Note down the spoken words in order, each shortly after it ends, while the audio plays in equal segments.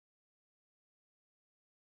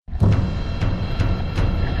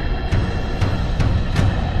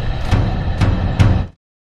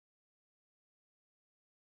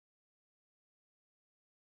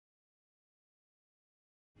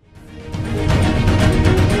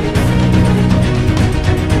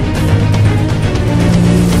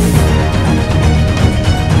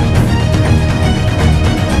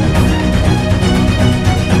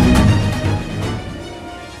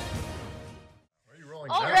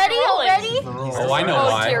Oh, I know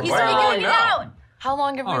why. Dear He's God. figuring it out. How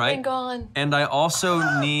long have we right. been gone? And I also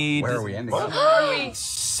need Where are we ending up?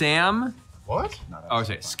 Sam. What? Oh,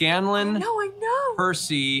 sorry, Scanlan, No, I know.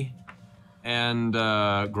 Percy, and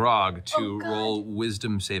Grog to Oh, God. roll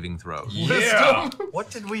wisdom saving throws. Yeah. What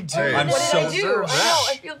did we do? Hey. What did I do? deserve I know,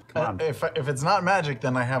 I feel. If it's not magic,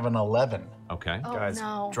 then I have an 11. Okay. Oh, Guys,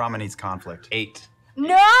 no. drama needs conflict. 8.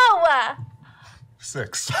 No!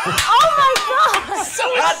 6. Oh my god! So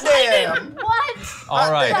Goddamn! What?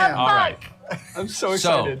 All right. the All right. I'm so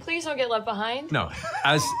So, Please don't get left behind. no,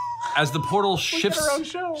 as the portal shifts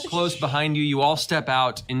close behind you, you all step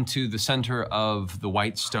out into the center of the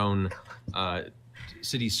Whitestone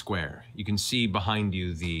city square. You can see behind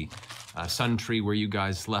you the sun tree where you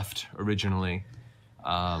guys left originally.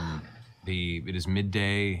 It is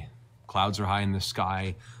midday, clouds are high in the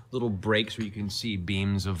sky, little breaks where you can see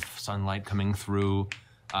beams of sunlight coming through.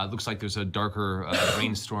 It looks like there's a darker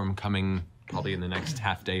rainstorm coming probably in the next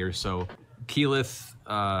half day or so. Keyleth,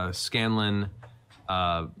 Scanlan,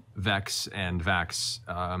 Vex, and Vax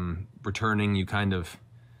returning. You kind of,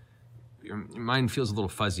 your mind feels a little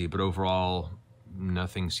fuzzy, but overall,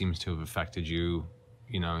 nothing seems to have affected you.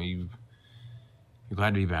 You know, you're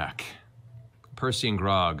glad to be back. Percy and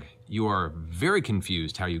Grog, you are very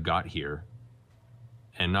confused how you got here,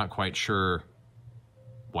 and not quite sure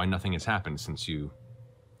why nothing has happened since you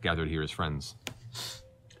gathered here as friends.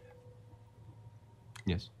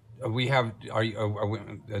 Yes. We have. Are we,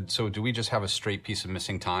 so do we just have a straight piece of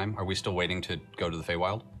missing time? Are we still waiting to go to the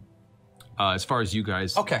Feywild? As far as you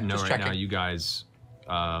guys Okay, know just right now, checking. you guys.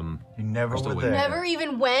 You never still were waiting. there. Never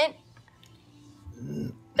even went.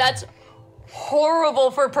 That's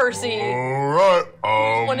horrible for Percy. All right.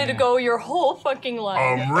 Wanted to go your whole fucking life.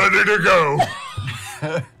 I'm ready to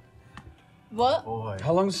go. What? Boy.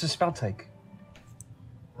 How long does the spell take?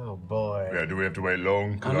 Oh boy. Yeah, do we have to wait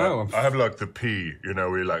long? 'Cause I know. I have like the pee, you know,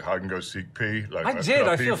 where you like hide and go seek pee. Like I did.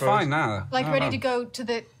 I pee feel first. fine now. Like ready to go to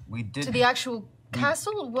the We did. actual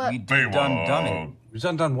castle? What? We did done it. We've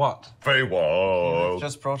done what? Feywild.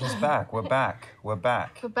 Just brought us back. We're back. We're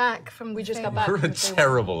back. We're back from. We just the got back. You're a from the Feywild.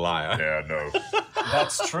 terrible liar. Yeah, no.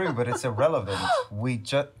 That's true, but it's irrelevant. We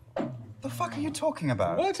just. The fuck are you talking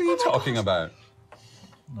about? What are you talking about?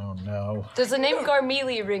 Oh no. Does the name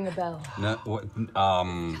Garmelie ring a bell? No. What,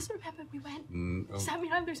 Just remember we went. oh, Does that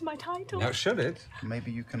mean I lose my title? no, should it?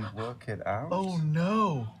 Maybe you can work it out. Oh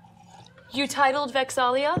no. You titled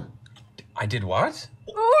Vexalia? I did what?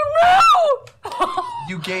 Oh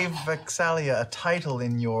You gave Vexalia a title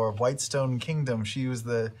in your Whitestone kingdom. She was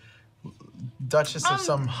the Duchess of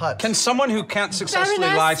some hut. Can someone who can't successfully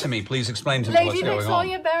Baroness- lie to me please explain to me what's Lady going on?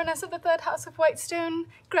 Vexalia, Baroness of the Third House of Whitestone,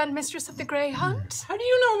 Grand Mistress of the Grey Hunt. How do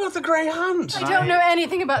you know about the Grey Hunt? I don't know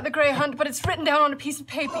anything about the Grey Hunt, but it's written down on a piece of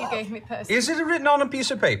paper you gave me, Percy. Is it written on a piece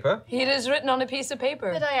of paper? It is written on a piece of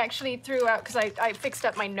paper. That I actually threw out because I fixed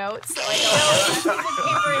up my notes, so I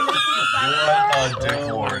don't know. A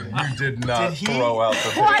dickwad. You did not Did he- throw out the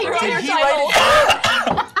Why paper. did he write it?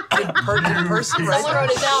 Did Percy write Someone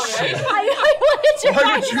wrote it down, right? I wanted to Why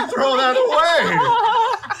write did you it. throw that away?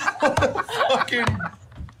 Fucking.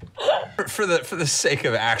 For the sake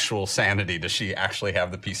of actual sanity, does she actually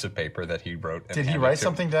have the piece of paper that he wrote? and Did he handed write to-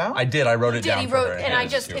 something down? I did. I wrote it Did down. he for wrote, her and I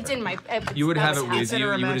handed just, to it's her. in my. You would have it with It's in you.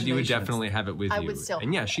 her You would imagination. definitely have it with I you. would still-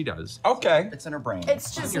 And yeah, she does. Okay. It's in her brain.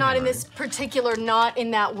 It's just not in this particular, not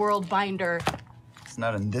in that world binder. It's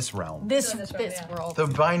not in this realm. This world. The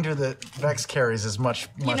binder that Vex carries is much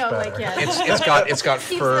You know, better. like, yeah. It's got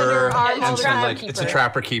Keeps fur under our and some trapper like it's a keeper.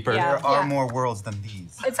 trapper keeper. Yeah. There are more worlds than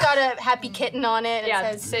these. It's got a happy kitten on it. Yeah,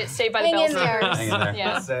 It says, Saved by the hang Bell. in there. Hang in there.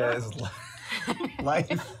 Yeah. It says life.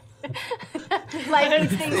 Life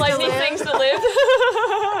needs things Life to needs live. things to live.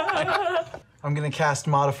 I'm gonna cast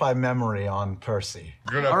Modify Memory on Percy.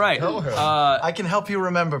 You're gonna All right. Tell him. I can help you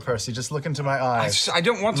remember, Percy. Just look into my eyes. I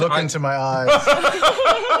don't want to. Look into my eyes.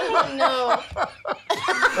 No.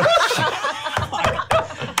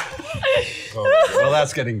 Well,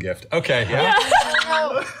 that's getting gift. Okay. Yeah.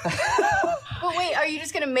 No. But wait, are you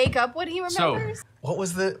just gonna make up what he So- remembers? What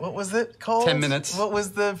was it called? 10 minutes. What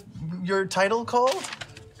was your title called?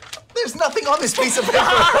 There's nothing on this piece of paper.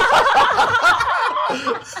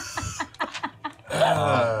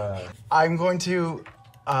 I'm going to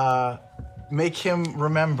make him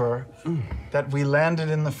remember that we landed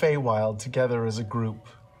in the Feywild together as a group.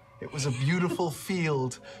 It was a beautiful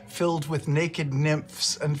field filled with naked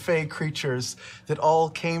nymphs and fey creatures that all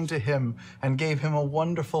came to him and gave him a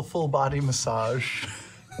wonderful full body massage.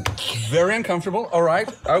 Very uncomfortable. All right.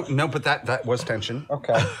 Oh no, but that was tension.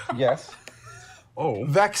 Okay. Yes. Oh.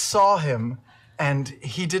 Vex saw him, and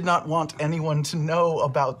he did not want anyone to know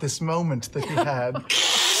about this moment that he had.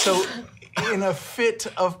 So in a fit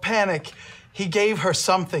of panic, he gave her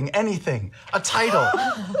something, anything, a title,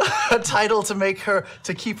 a title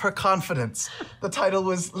to keep her confidence. The title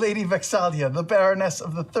was Lady Vexalia, the Baroness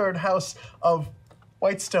of the 3rd House of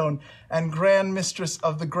Whitestone and Grand Mistress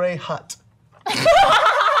of the Grey Hut.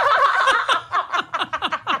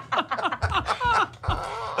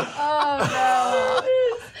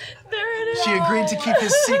 She agreed to keep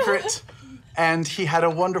his secret, and he had a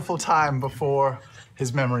wonderful time before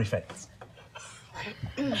his memory fades.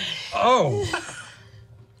 Oh.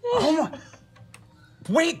 Oh my.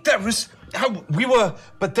 Wait, that was how we were,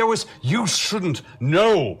 but there was, you shouldn't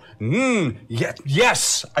know.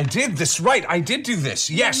 Yes, I did this right. I did do this.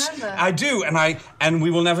 Yes, I do. And we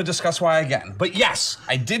will never discuss why again. But yes,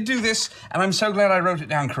 I did do this, and I'm so glad I wrote it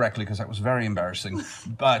down correctly because that was very embarrassing.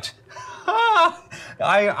 But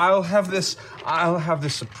I'll have this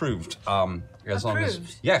approved. As long as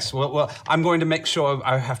yes, well, I'm going to make sure.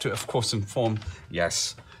 I have to, of course, inform.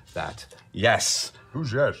 Yes, that. Yes.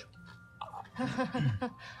 Who's yes?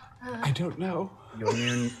 I don't know. Your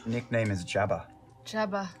new nickname is Jabba.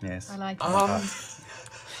 Jabba. Yes. I like that.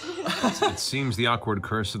 It seems the awkward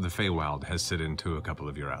curse of the Feywild has set into a couple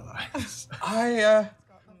of your allies.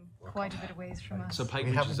 Quite a bit of ways from us. So Pike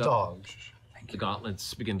We have a reaches up. dog. The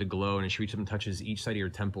gauntlets begin to glow, and as she reaches up and touches each side of your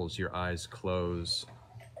temples, your eyes close.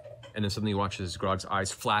 And then suddenly you watch as Grog's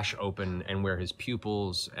eyes flash open, and where his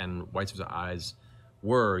pupils and whites of his eyes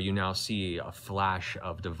were, you now see a flash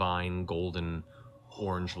of divine golden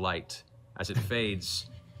orange light. As it fades,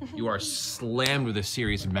 you are slammed with a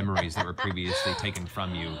series of memories that were previously taken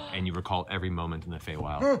from you, and you recall every moment in the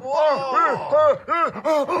Feywild.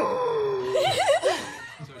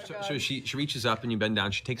 So she reaches up, and you bend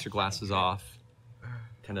down. She takes her glasses off,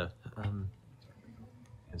 kind of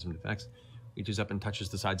has some defects. Reaches up and touches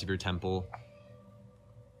the sides of your temple.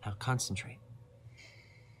 Now concentrate.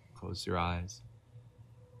 Close your eyes.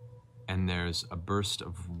 And there's a burst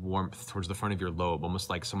of warmth towards the front of your lobe, almost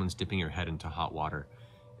like someone's dipping your head into hot water.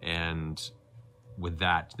 And with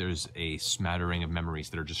that, there's a smattering of memories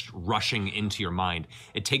that are just rushing into your mind.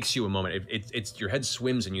 It takes you a moment. It's your head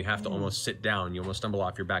swims and you have to almost sit down. You almost stumble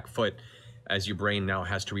off your back foot as your brain now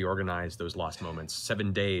has to reorganize those lost moments.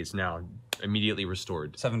 7 days now, immediately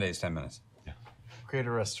restored. 7 days, 10 minutes.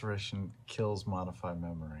 Greater restoration kills modified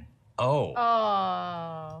memory. Oh.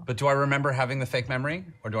 Oh. But do I remember having the fake memory,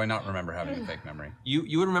 or do I not remember having the fake memory?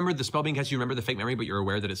 You would remember the spell being cast. You remember the fake memory, but you're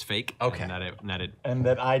aware that it's fake. Okay. And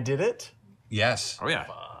that I did it? Yes. Oh yeah.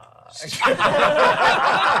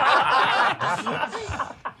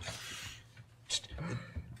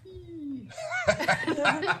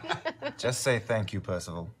 Just say thank you,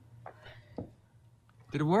 Percival.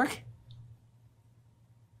 Did it work?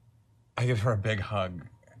 I give her a big hug.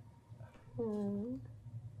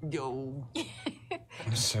 Yo.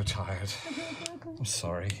 I'm so tired. I'm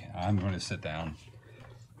sorry. I'm going to sit down.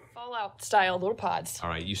 Fallout style little pods. All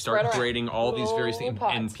right, you start Spread around. creating all these various things, Little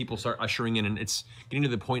and pods. people start ushering in, and it's getting to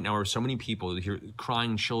the point now where so many people, you hear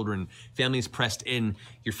crying children, families pressed in,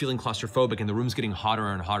 you're feeling claustrophobic, and the room's getting hotter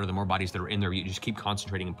and hotter the more bodies that are in there. You just keep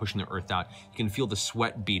concentrating and pushing the earth out. You can feel the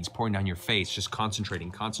sweat beads pouring down your face, just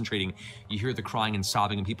concentrating. You hear the crying and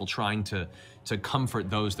sobbing, and people trying to comfort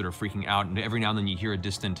those that are freaking out, and every now and then you hear a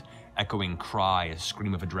distant echoing cry, a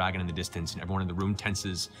scream of a dragon in the distance, and everyone in the room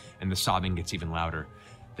tenses, and the sobbing gets even louder.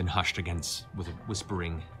 Then hushed against with a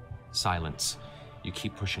whispering silence. You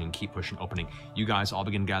keep pushing, opening. You guys all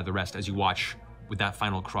begin to gather the rest as you watch, with that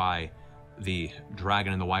final cry, the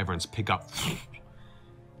dragon and the wyverns pick up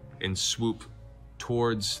and swoop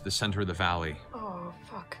towards the center of the valley. Oh,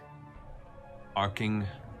 fuck. Arcing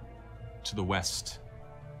to the west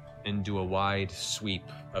into a wide sweep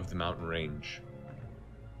of the mountain range.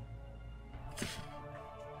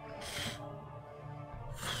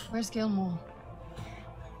 Where's Gilmore?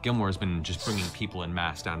 Gilmore has been just bringing people en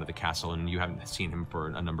masse down to the castle, and you haven't seen him for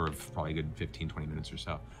a number of probably a good 15, 20 minutes or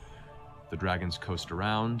so. The dragons coast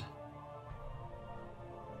around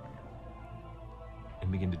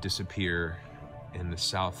and begin to disappear in the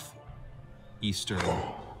southeastern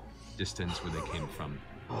distance where they came from.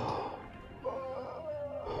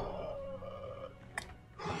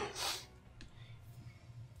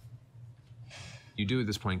 You do at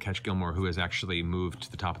this point catch Gilmore, who has actually moved to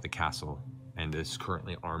the top of the castle and is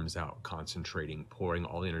currently arms out, concentrating, pouring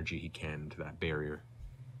all the energy he can into that barrier.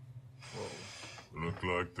 Look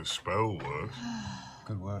like the spell works.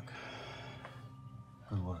 Good work.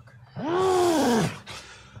 Good work.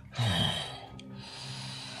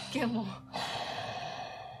 Gilmore.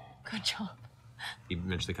 Good job. He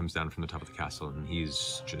eventually comes down from the top of the castle, and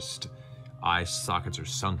he's just eye sockets are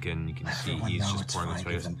sunken. You can see he's just pouring his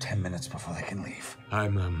Give face. them 10 minutes before they can leave.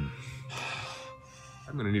 I'm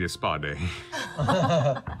gonna need a spa day.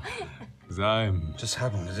 'Cause I'm Just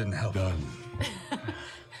had one. It didn't help. done.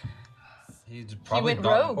 He'd He probably went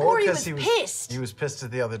done- rogue. Or he 'cause was pissed. He was pissed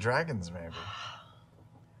at the other dragons, maybe.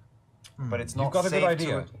 But it's not got a good safe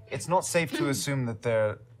idea. It's not safe to assume that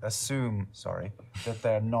they're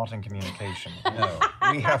not in communication. No,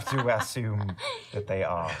 we have to assume that they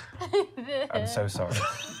are. I'm so sorry.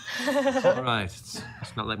 All right, it's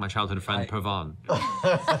not like my childhood friend Pervan.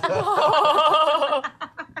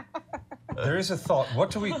 There is a thought.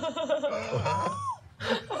 What do we...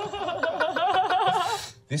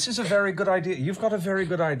 This is a very good idea. You've got a very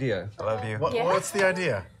good idea. I love you. What's the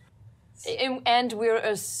idea? And we're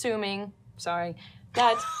assuming,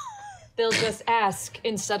 that they'll just ask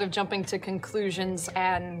instead of jumping to conclusions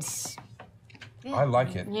and, I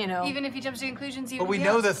like it. you know. Even if he jumps to conclusions, But we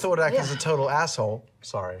know that Thordak is a total asshole.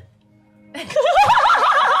 Sorry.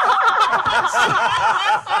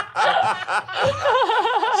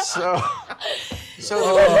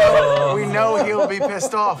 So we know he'll be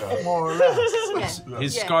pissed off, more or less.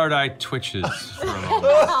 His scarred eye twitches for a moment.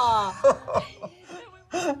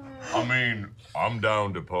 I mean, I'm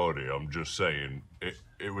down to party. I'm just saying,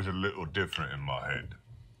 it was a little different in my head.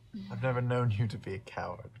 I've never known you to be a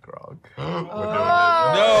coward, Grog. No!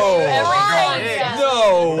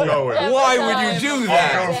 No! No! Why would you do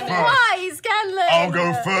that? I'll go first. Why, Scanlan? I'll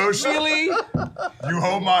go first. Really? You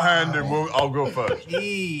hold my hand and I'll go first.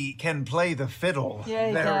 He can play the fiddle Yeah,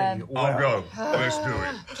 he very can. well. I'll go. Let's do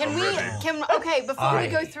it. Can we, okay, before we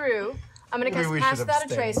go through, I'm gonna Maybe cast we Pass should Without a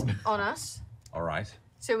abstain. Trace on us, All right.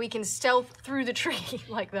 so we can stealth through the tree.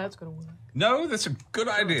 Like, that's gonna work. No, that's a good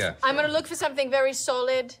idea. I'm gonna look for something very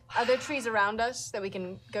solid. Are there trees around us that we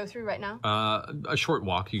can go through right now? A short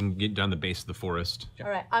walk. You can get down the base of the forest. All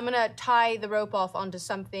right, I'm gonna tie the rope off onto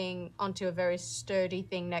a very sturdy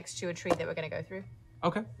thing next to a tree that we're gonna go through.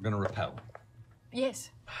 Okay. We're gonna repel. Yes.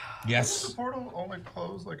 Yes. Portal only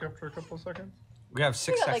closed like after a couple of seconds. We have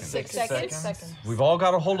 6 We got seconds. like 6 seconds. We've all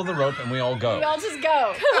got a hold of the rope and we all go. We all just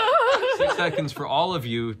go. 6 seconds for all of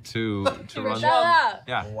you to run. Shut up.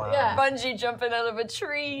 Yeah. Yeah. Bungee jumping out of a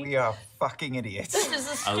tree. We are fucking idiots. This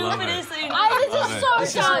is the I love stupidest it. thing. This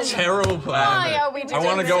is so dumb. Terrible plan. Why are we I doing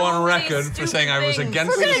want to this? go on so many record for stupid saying I was things.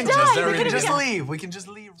 against We're this gonna from the die. very We can beginning. Just leave. We can just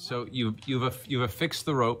leave. So you've affixed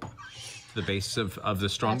the rope to the base of the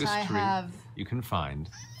strongest I tree have. you can find.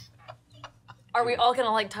 Are we all gonna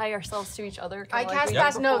like tie ourselves to each other? I kinda like cast we did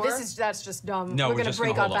pass. No, before? that's just dumb. No, we're we're gonna just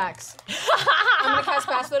break gonna our hold on. backs. I'm gonna cast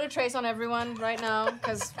Pass Without a Trace on everyone right now,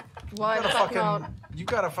 because why the fuck not? You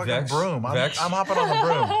got a fucking Vex? broom. I'm Vex? hopping on the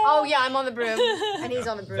broom. Oh yeah, I'm on the broom, and he's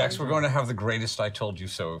on the broom. Vex, we're going to have the greatest I told you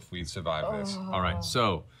so if we survive this. Oh. All right.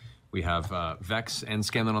 So we have Vex and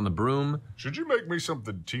Scanlan on the broom. Should you make me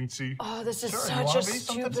something teensy? Oh, this is you such wanna a be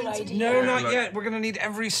something stupid fancy? idea. No, not yet. We're going to need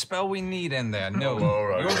every spell we need in there. No. all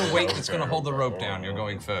right. You're the weight that's Okay, going to hold the rope okay. down. You're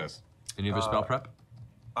going first. Any other spell prep?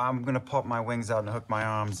 I'm gonna pop my wings out and hook my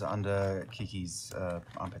arms under Kiki's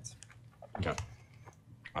armpits. Okay.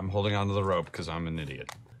 I'm holding onto the rope because I'm an idiot.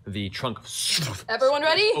 The trunk Everyone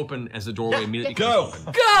ready? open as the doorway immediately Go! comes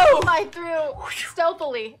open. Go! Fly through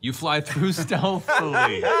stealthily You fly through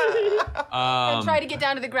stealthily. and try to get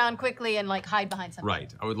down to the ground quickly and like hide behind something.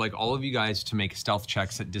 Right. I would like all of you guys to make stealth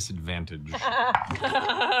checks at disadvantage.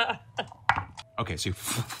 Okay, so you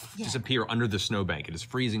disappear under the snowbank. It is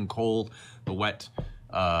freezing cold. The wet,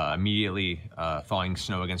 immediately thawing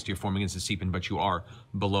snow against you, forming against the seeping, but you are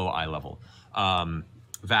below eye level.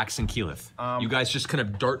 Vax and Keyleth, you guys just kind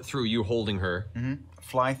of dart through, you holding her.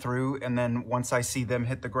 Fly through, and then once I see them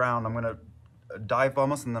hit the ground, I'm gonna dive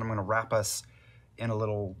bomb us, and then I'm gonna wrap us in a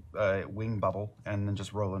little wing bubble, and then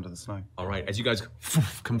just roll into the snow. All right, as you guys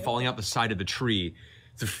come falling out the side of the tree,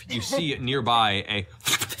 you see nearby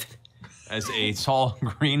as a tall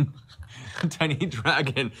green tiny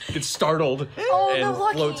dragon gets startled and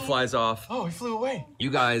floats, flies off. Oh, he flew away. You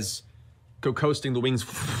guys go coasting, the wings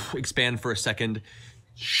expand for a second.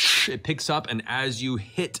 It picks up, and as you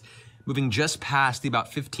hit, moving just past the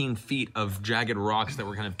about 15 feet of jagged rocks that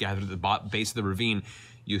were kind of gathered at the base of the ravine,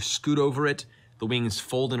 you scoot over it, the wings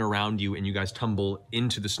fold in around you, and you guys tumble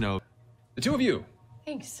into the snow. The two of you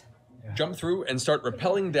Thanks. jump through and start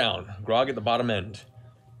rappelling down. Grog at the bottom end.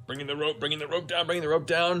 Bringing the rope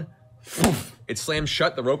down. It slams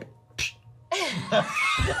shut, the rope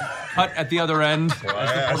cut at the other end as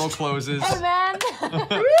the portal closes. Hey man.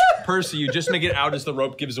 Percy, you just make it out as the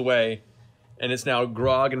rope gives away, and it's now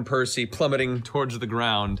Grog and Percy plummeting towards the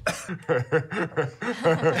ground.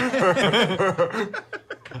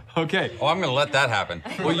 Okay. Oh, I'm going to let that happen.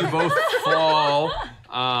 Well, you both fall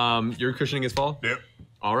You're cushioning his fall? Yep.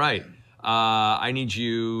 All right. I need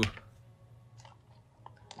you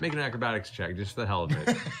make an acrobatics check just for the hell of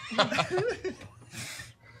it.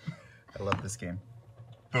 I love this game.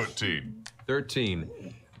 13.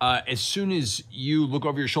 13. As soon as you look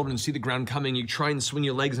over your shoulder and see the ground coming, you try and swing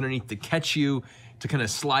your legs underneath to catch you, to kind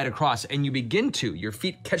of slide across, and you begin to. Your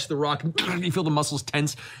feet catch the rock, you feel the muscles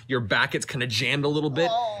tense, your back gets kind of jammed a little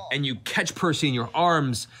bit, and you catch Percy in your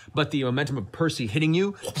arms, but the momentum of Percy hitting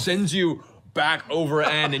you sends you back over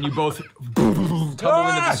end, and you both tumble into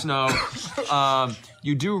the snow.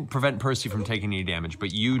 You do prevent Percy from taking any damage,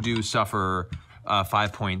 but you do suffer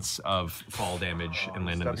 5 points of fall damage and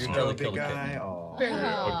land in the snow. Big guy. Oh.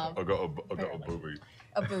 I got a booby.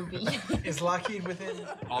 A booby. Is Lockheed within?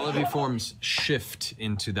 All of your forms shift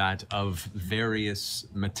into that of various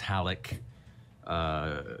metallic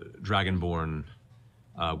dragonborn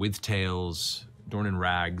with tails, adorned in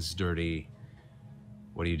rags, dirty.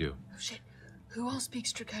 What do you do? Oh, shit. Who else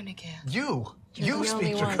speaks Draconic here? You You're the speak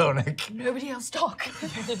only one. Draconic. Nobody else talk.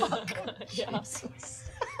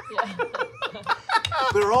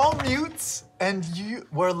 We're all mutes, and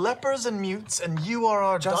we're lepers and mutes, and you are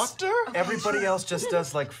our doctor? Everybody else just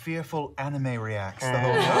does like fearful anime reacts the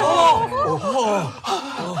whole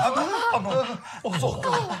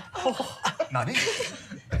time. Nani?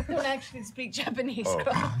 I don't actually speak Japanese.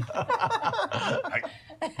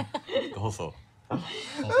 Also.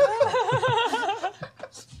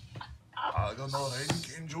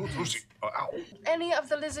 Any of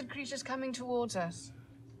the lizard creatures coming towards us?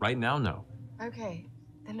 Right now, no. Okay,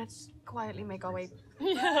 then let's quietly make our way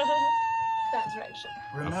that direction.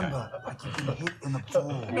 Remember, like you can hit in the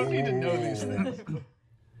pool. I don't need to know these things.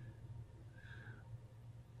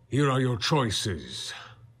 Here are your choices.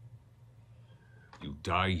 You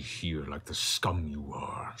die here like the scum you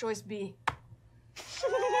are. Choice B.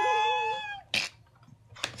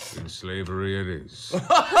 In slavery it is.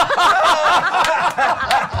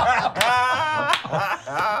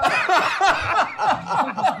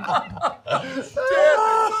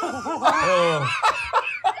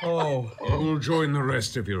 You will join the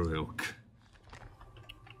rest of your ilk.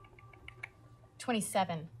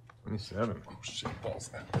 27. 27. Oh, shit, balls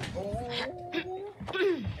now.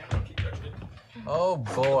 Oh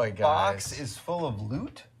boy, guys. Box is full of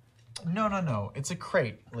loot? No. It's a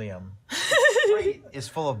crate, Liam. Crate is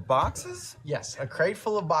full of boxes? Yes, a crate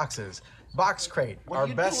full of boxes. Box Crate, What our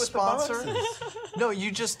do you best do with sponsor. the boxes? No,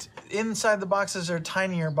 you just inside the boxes are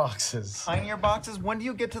tinier boxes. Tinier boxes? When do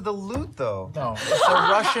you get to the loot, though? No, it's a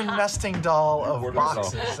Russian nesting doll of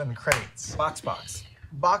boxes and crates. Box.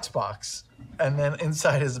 Box, and then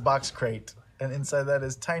inside is Box Crate, and inside that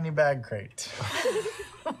is Tiny Bag Crate.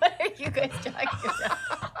 What are you guys talking about?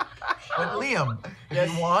 But Liam,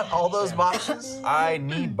 you want all those boxes? I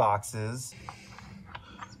need boxes.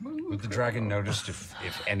 Would the dragon noticed if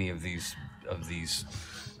any of these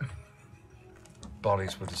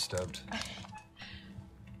bodies were disturbed?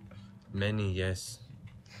 Many, yes,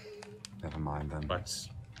 Never mind then. but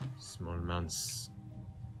small amounts.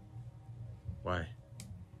 Why?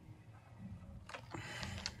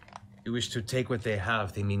 You wish to take what they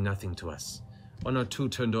have, they mean nothing to us. 1 or 2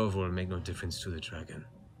 turned over will make no difference to the dragon.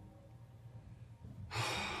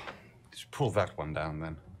 Just pull that one down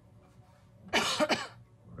then.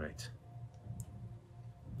 Right.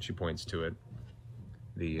 She points to it.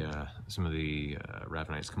 Some of the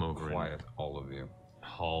Ravenites come over Quiet, all of you. and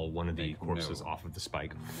haul one of the Make corpses no- off of the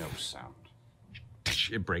spike. No sound.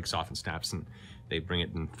 It breaks off and snaps, and they bring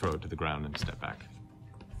it and throw it to the ground and step back.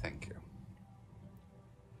 Thank you.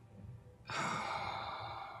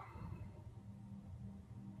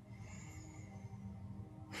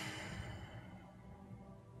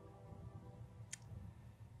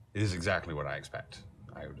 It is exactly what I expect,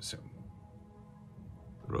 I would assume.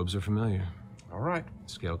 The robes are familiar. All right.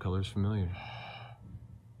 Scale color's familiar.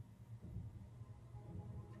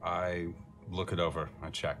 I look it over. I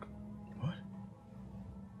check.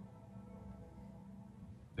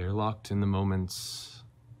 They're locked in the moments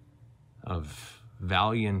of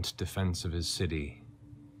valiant defense of his city.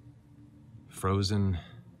 Frozen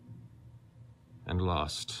and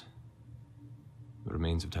lost. The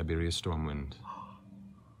remains of Tiberius Stormwind.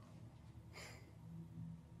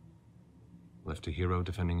 Left a hero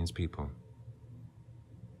defending his people.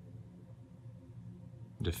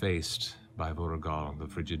 Defaced by Voragal, the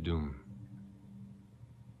Frigid Doom.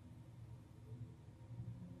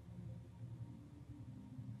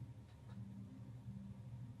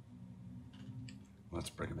 Let's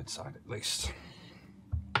bring him inside at least.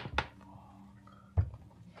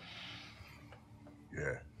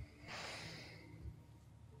 Yeah.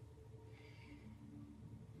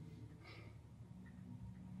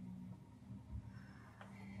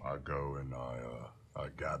 I go and I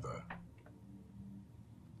gather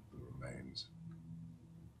the remains.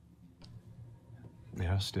 They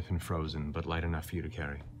are stiff and frozen, but light enough for you to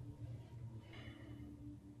carry.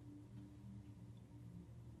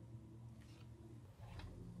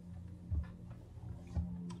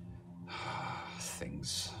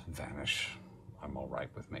 Things vanish. I'm all right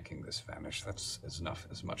with making this vanish. That's as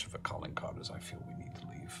much of a calling card as I feel we need to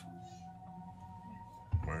leave.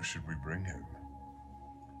 Where should we bring him?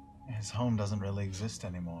 His home doesn't really exist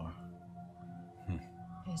anymore.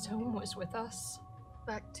 His home was with us.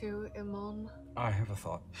 Back to Imon. I have a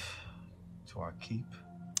thought. To our keep.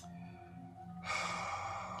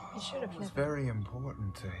 He should have It was never. very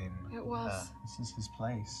important to him. It was. This is his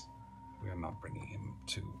place. We are not bringing him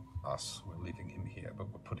to us. We're leaving him here, but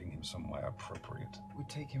we're putting him somewhere appropriate. We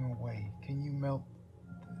take him away. Can you melt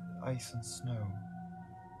the ice and snow?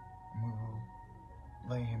 And we will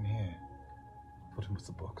lay him here. Put him with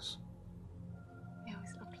the books. Yeah,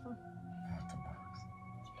 he's loved them.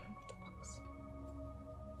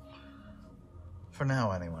 For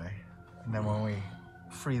now, anyway. And then when we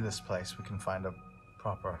free this place, we can find a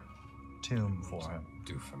proper tomb for him.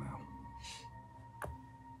 Do for now.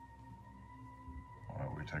 Why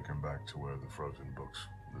don't we take him back to where the frozen books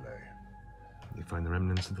lay? You find the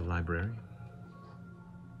remnants of the library.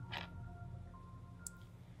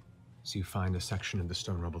 So you find a section of the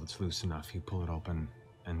stone rubble that's loose enough. You pull it open,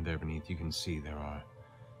 and there beneath you can see there are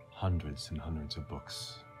hundreds and hundreds of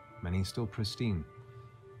books. Many still pristine,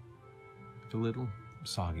 but a little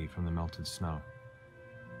soggy from the melted snow.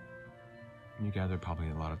 And you gather probably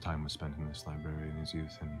a lot of time was spent in this library in his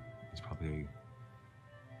youth, and it's probably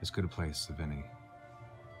as good a place as any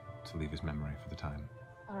to leave his memory for the time.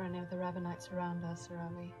 Are any of the Ravenites around us, or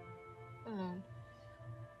are we alone?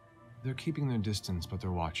 They're keeping their distance, but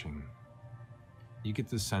they're watching. You get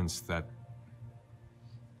the sense that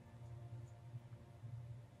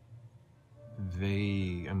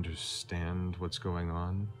they understand what's going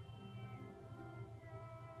on,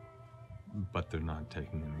 but they're not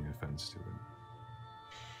taking any offense to it.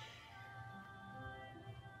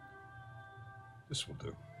 This will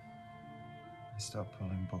do. I start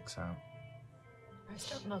pulling books out. I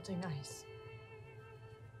start melting ice.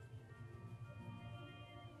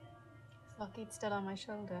 Is Lockheed still on my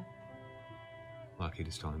shoulder? Lockheed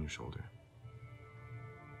is still on your shoulder.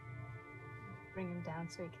 Bring him down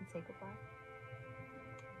so he can say goodbye.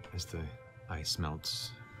 As the ice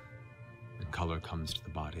melts and color comes to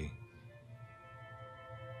the body,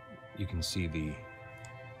 you can see the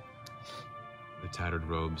tattered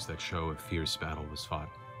robes that show a fierce battle was fought.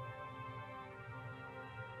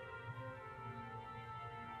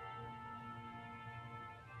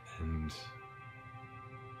 And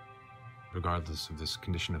regardless of this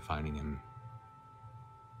condition of finding him,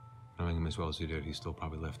 knowing him as well as you did, he's still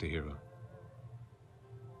probably left a hero.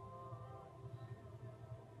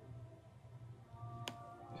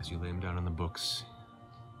 As you lay him down on the books,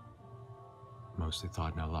 mostly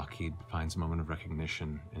thought now Lockheed finds a moment of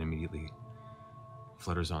recognition and immediately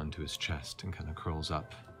flutters onto his chest and kind of curls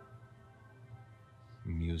up,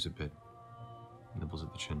 mews a bit, nibbles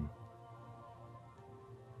at the chin.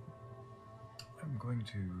 I'm going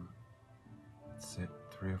to sit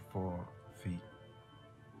 3 or 4 feet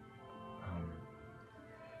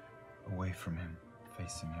away from him,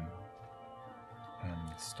 facing him,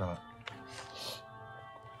 and start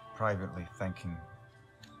privately thanking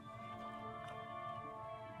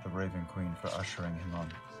the Raven Queen for ushering him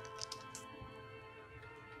on.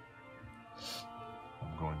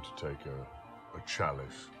 I'm going to take a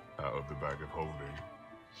chalice out of the bag of holding,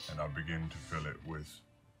 and I begin to fill it with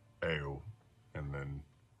ale, and then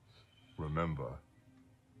remember,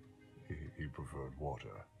 he preferred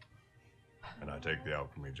water. And I take the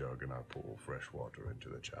alchemy jug and I pour fresh water into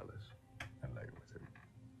the chalice and lay it with him.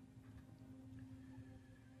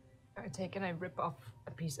 I take and I rip off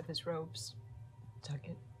a piece of his robes, tuck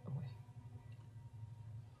it away.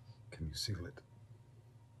 Can you seal it?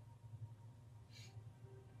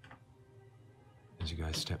 As you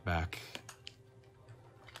guys step back,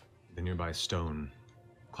 the nearby stone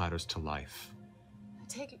clatters to life.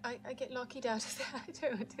 I get Lockheed out of there. I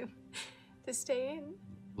don't want him to stay in.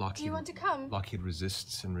 Lockheed, Do you want to come? Lockheed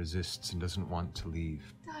resists and resists and doesn't want to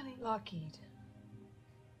leave. Darling. Lockheed.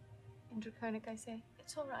 In Draconic, I say,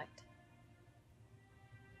 it's all right.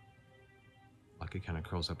 Lockheed kind of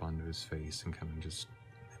curls up onto his face and kind of just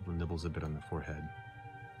nibbles a bit on the forehead.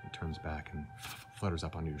 He turns back and flutters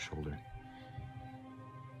up onto your shoulder.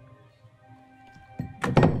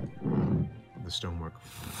 The stonework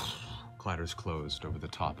clatters closed over the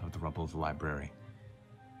top of the rubble of the library.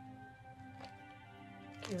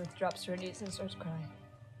 Judith drops to her knees and starts crying.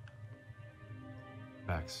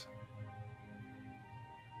 Pax,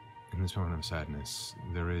 in this moment of sadness,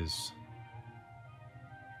 there is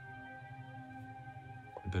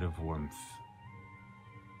a bit of warmth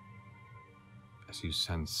as you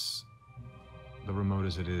sense, the remote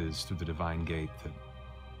as it is, through the divine gate, that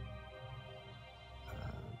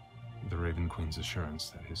the Raven Queen's assurance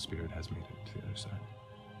that his spirit has made it to the other side.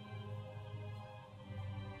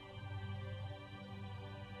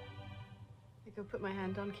 I go put my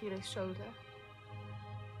hand on Kira's shoulder.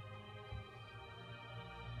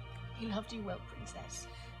 He loved you well, Princess.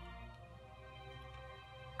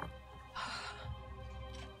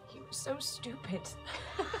 He was so stupid.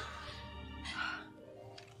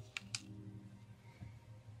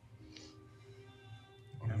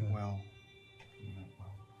 Well.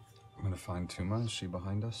 I'm gonna find Tuma. Is she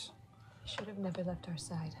behind us? Should have never left our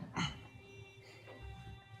side.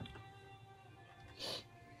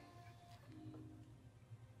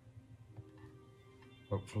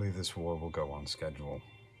 Hopefully this war will go on schedule.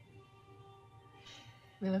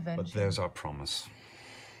 We'll avenge But him. there's our promise.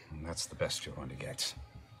 And that's the best you're going to get.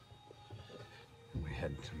 I'm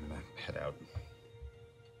gonna head out.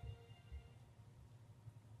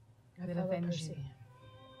 We'll avenge you.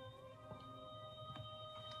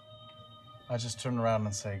 I just turn around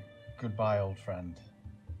and say, goodbye, old friend.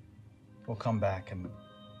 We'll come back and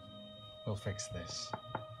we'll fix this.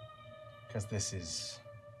 Because this is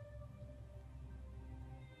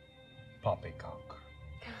poppycock.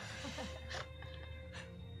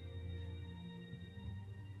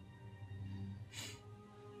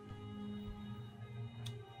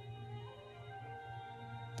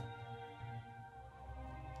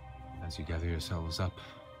 As you gather yourselves up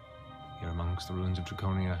here amongst the ruins of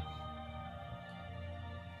Draconia,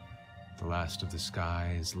 the last of the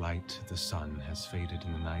sky's light, the sun, has faded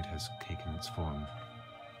and the night has taken its form.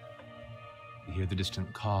 You hear the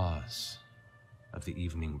distant caws of the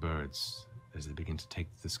evening birds as they begin to take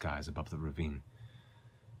the skies above the ravine.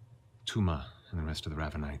 Tuma and the rest of the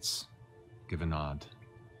Ravenites give a nod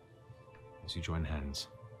as you join hands.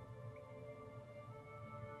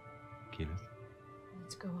 Keyleth?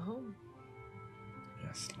 Let's go home.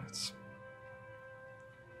 Yes, let's.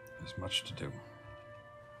 There's much to do.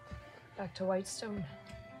 Back to Whitestone.